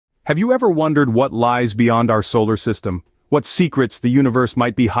Have you ever wondered what lies beyond our solar system? What secrets the universe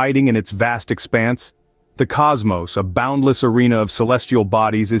might be hiding in its vast expanse? The cosmos, a boundless arena of celestial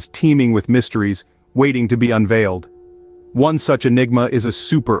bodies, is teeming with mysteries, waiting to be unveiled. One such enigma is a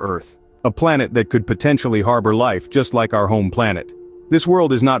super-Earth, a planet that could potentially harbor life just like our home planet. This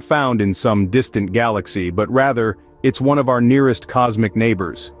world is not found in some distant galaxy, but rather, it's one of our nearest cosmic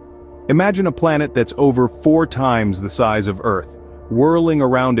neighbors. Imagine a planet that's over 4 times the size of Earth, whirling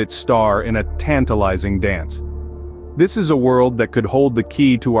around its star in a tantalizing dance. This is a world that could hold the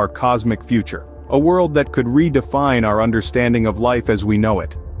key to our cosmic future, a world that could redefine our understanding of life as we know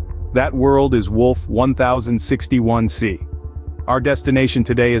it. That world is Wolf 1061c. Our destination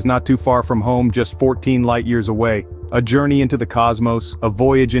today is not too far from home, just 14 light-years away, a journey into the cosmos, a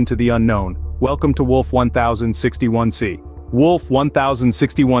voyage into the unknown. Welcome to Wolf 1061c. Wolf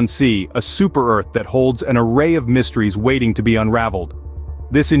 1061c, a super-Earth that holds an array of mysteries waiting to be unraveled.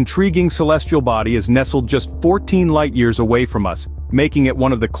 This intriguing celestial body is nestled just 14 light-years away from us, making it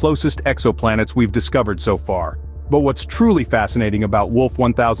one of the closest exoplanets we've discovered so far. But what's truly fascinating about Wolf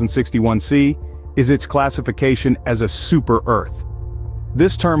 1061c is its classification as a super-Earth.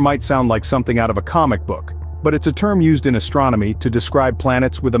 This term might sound like something out of a comic book, but it's a term used in astronomy to describe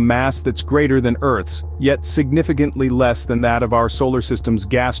planets with a mass that's greater than Earth's, yet significantly less than that of our solar system's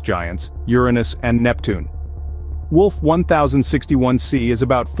gas giants, Uranus and Neptune. Wolf 1061c is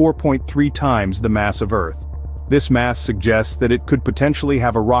about 4.3 times the mass of Earth. This mass suggests that it could potentially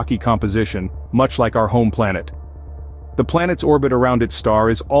have a rocky composition, much like our home planet. The planet's orbit around its star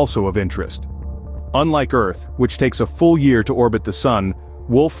is also of interest. Unlike Earth, which takes a full year to orbit the Sun,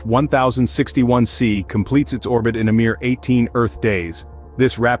 Wolf 1061c completes its orbit in a mere 18 Earth days.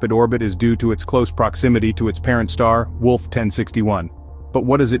 This rapid orbit is due to its close proximity to its parent star, Wolf 1061. But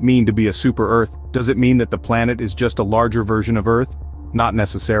what does it mean to be a super-Earth? Does it mean that the planet is just a larger version of Earth? Not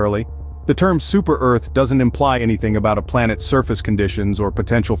necessarily. The term super-Earth doesn't imply anything about a planet's surface conditions or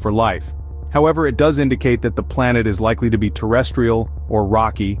potential for life. However, it does indicate that the planet is likely to be terrestrial or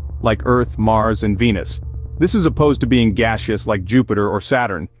rocky, like Earth, Mars, and Venus. This is opposed to being gaseous like Jupiter or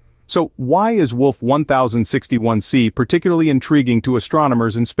Saturn. So why is Wolf 1061c particularly intriguing to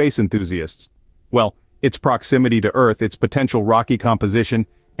astronomers and space enthusiasts? Well, its proximity to Earth, its potential rocky composition,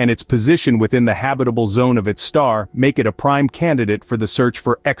 and its position within the habitable zone of its star make it a prime candidate for the search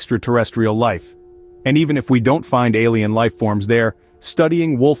for extraterrestrial life. And even if we don't find alien life forms there,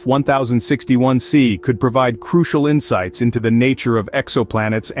 studying Wolf 1061c could provide crucial insights into the nature of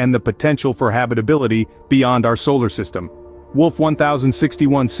exoplanets and the potential for habitability beyond our solar system. Wolf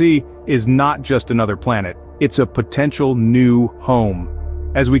 1061c is not just another planet, it's a potential new home.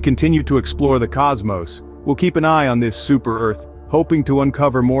 As we continue to explore the cosmos, we'll keep an eye on this super-Earth, hoping to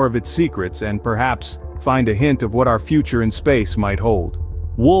uncover more of its secrets and perhaps find a hint of what our future in space might hold.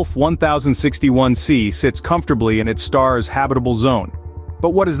 Wolf 1061c sits comfortably in its star's habitable zone.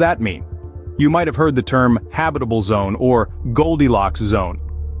 But what does that mean? You might have heard the term habitable zone or Goldilocks zone.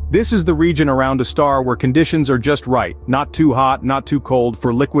 This is the region around a star where conditions are just right, not too hot, not too cold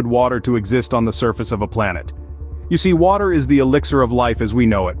for liquid water to exist on the surface of a planet. You see, water is the elixir of life as we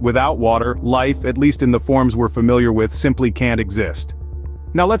know it. Without water, life, at least in the forms we're familiar with, simply can't exist.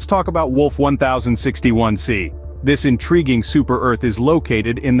 Now let's talk about Wolf 1061c. This intriguing super-Earth is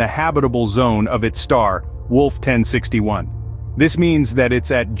located in the habitable zone of its star, Wolf 1061. This means that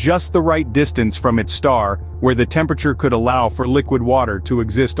it's at just the right distance from its star, where the temperature could allow for liquid water to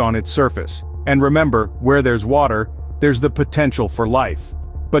exist on its surface. And remember, where there's water, there's the potential for life.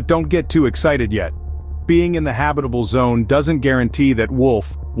 But don't get too excited yet. Being in the habitable zone doesn't guarantee that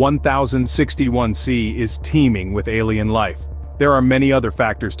Wolf 1061c is teeming with alien life. There are many other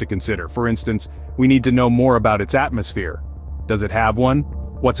factors to consider. For instance, we need to know more about its atmosphere. Does it have one?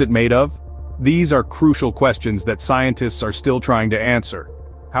 What's it made of? These are crucial questions that scientists are still trying to answer.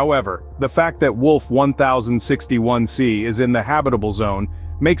 However, the fact that Wolf 1061c is in the habitable zone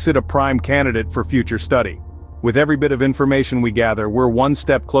makes it a prime candidate for future study. With every bit of information we gather, we're one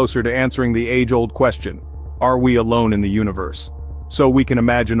step closer to answering the age-old question: are we alone in the universe? So we can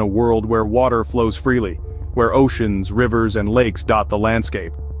imagine a world where water flows freely, where oceans, rivers, and lakes dot the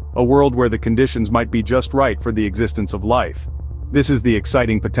landscape. A world where the conditions might be just right for the existence of life. This is the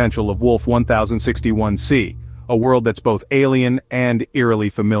exciting potential of Wolf 1061c, a world that's both alien and eerily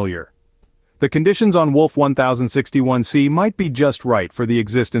familiar. The conditions on Wolf 1061c might be just right for the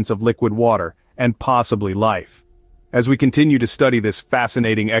existence of liquid water, and possibly life. As we continue to study this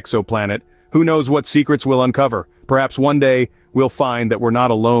fascinating exoplanet, who knows what secrets we'll uncover? Perhaps one day, we'll find that we're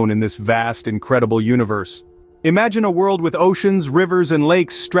not alone in this vast, incredible universe. Imagine a world with oceans, rivers, and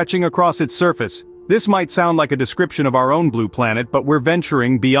lakes stretching across its surface. This might sound like a description of our own blue planet, but we're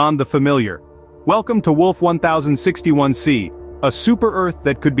venturing beyond the familiar. Welcome to Wolf 1061c, a super-Earth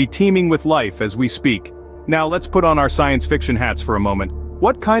that could be teeming with life as we speak. Now let's put on our science fiction hats for a moment.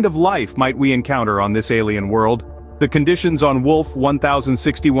 What kind of life might we encounter on this alien world? The conditions on Wolf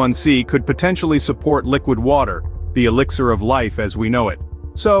 1061c could potentially support liquid water, the elixir of life as we know it.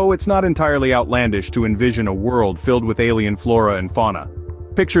 So it's not entirely outlandish to envision a world filled with alien flora and fauna.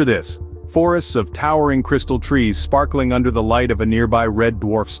 Picture this: forests of towering crystal trees sparkling under the light of a nearby red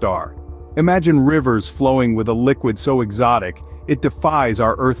dwarf star. Imagine rivers flowing with a liquid so exotic, it defies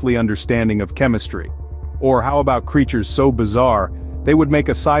our earthly understanding of chemistry. Or how about creatures so bizarre, they would make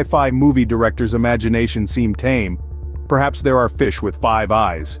a sci-fi movie director's imagination seem tame? Perhaps there are fish with 5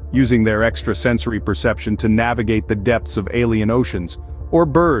 eyes, using their extrasensory perception to navigate the depths of alien oceans, or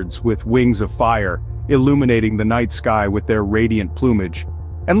birds with wings of fire, illuminating the night sky with their radiant plumage.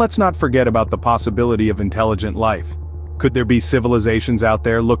 And let's not forget about the possibility of intelligent life. Could there be civilizations out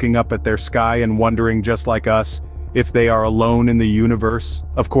there looking up at their sky and wondering just like us, if they are alone in the universe?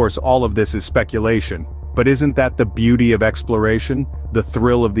 Of course, all of this is speculation. But isn't that the beauty of exploration? The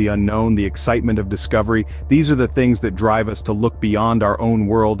thrill of the unknown, the excitement of discovery, these are the things that drive us to look beyond our own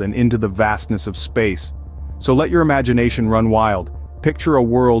world and into the vastness of space. So let your imagination run wild. Picture a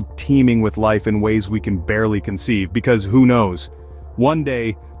world teeming with life in ways we can barely conceive, because who knows? One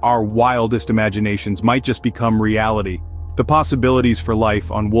day, our wildest imaginations might just become reality. The possibilities for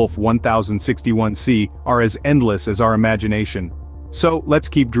life on Wolf 1061c are as endless as our imagination. So let's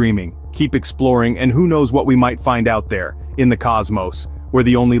keep dreaming, keep exploring, and who knows what we might find out there, in the cosmos, where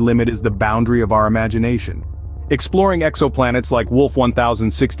the only limit is the boundary of our imagination. Exploring exoplanets like Wolf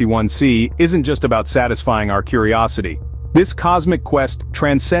 1061c isn't just about satisfying our curiosity. This cosmic quest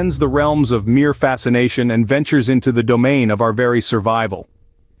transcends the realms of mere fascination and ventures into the domain of our very survival.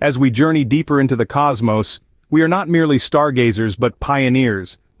 As we journey deeper into the cosmos, we are not merely stargazers but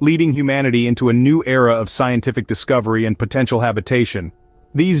pioneers, leading humanity into a new era of scientific discovery and potential habitation.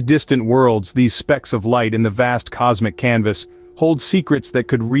 These distant worlds, these specks of light in the vast cosmic canvas, hold secrets that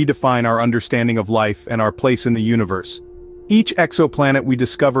could redefine our understanding of life and our place in the universe. Each exoplanet we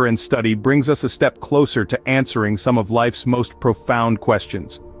discover and study brings us a step closer to answering some of life's most profound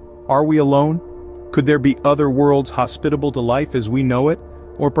questions. Are we alone? Could there be other worlds hospitable to life as we know it,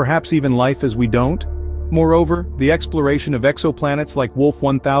 or perhaps even life as we don't? Moreover, the exploration of exoplanets like Wolf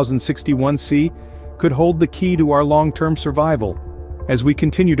 1061c could hold the key to our long-term survival. As we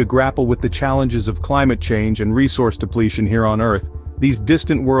continue to grapple with the challenges of climate change and resource depletion here on Earth, these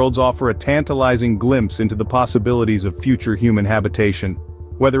distant worlds offer a tantalizing glimpse into the possibilities of future human habitation.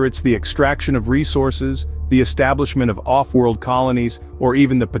 Whether it's the extraction of resources, the establishment of off-world colonies, or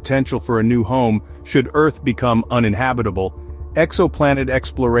even the potential for a new home, should Earth become uninhabitable, exoplanet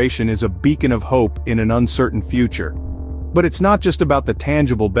exploration is a beacon of hope in an uncertain future. But it's not just about the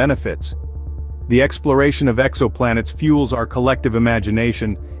tangible benefits. The exploration of exoplanets fuels our collective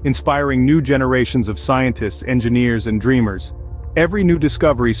imagination, inspiring new generations of scientists, engineers, and dreamers. Every new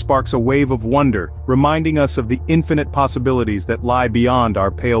discovery sparks a wave of wonder, reminding us of the infinite possibilities that lie beyond our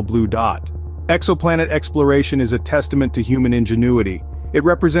pale blue dot. Exoplanet exploration is a testament to human ingenuity. It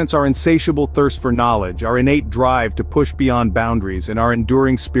represents our insatiable thirst for knowledge, our innate drive to push beyond boundaries, and our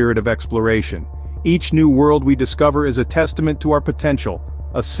enduring spirit of exploration. Each new world we discover is a testament to our potential,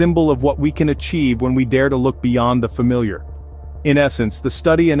 a symbol of what we can achieve when we dare to look beyond the familiar. In essence, the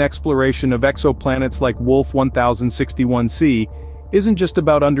study and exploration of exoplanets like Wolf 1061c isn't just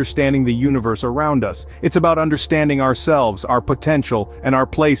about understanding the universe around us, it's about understanding ourselves, our potential, and our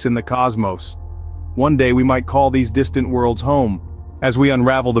place in the cosmos. One day we might call these distant worlds home. As we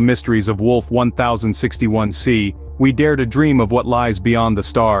unravel the mysteries of Wolf 1061c, we dare to dream of what lies beyond the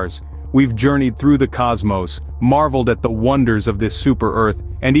stars. We've journeyed through the cosmos, marveled at the wonders of this super-Earth,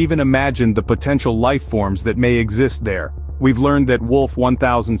 and even imagined the potential life forms that may exist there. We've learned that Wolf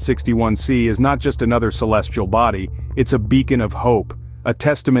 1061c is not just another celestial body, it's a beacon of hope, a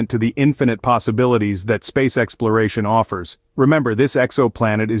testament to the infinite possibilities that space exploration offers. Remember, this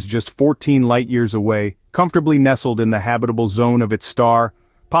exoplanet is just 14 light-years away, comfortably nestled in the habitable zone of its star,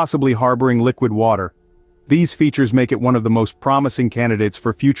 possibly harboring liquid water. These features make it one of the most promising candidates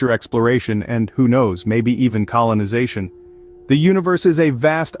for future exploration and, who knows, maybe even colonization. The universe is a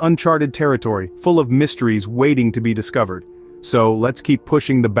vast uncharted territory, full of mysteries waiting to be discovered. So let's keep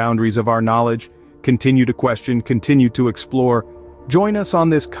pushing the boundaries of our knowledge, continue to question, continue to explore. Join us on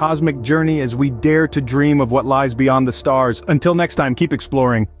this cosmic journey as we dare to dream of what lies beyond the stars. Until next time, keep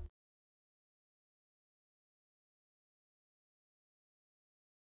exploring.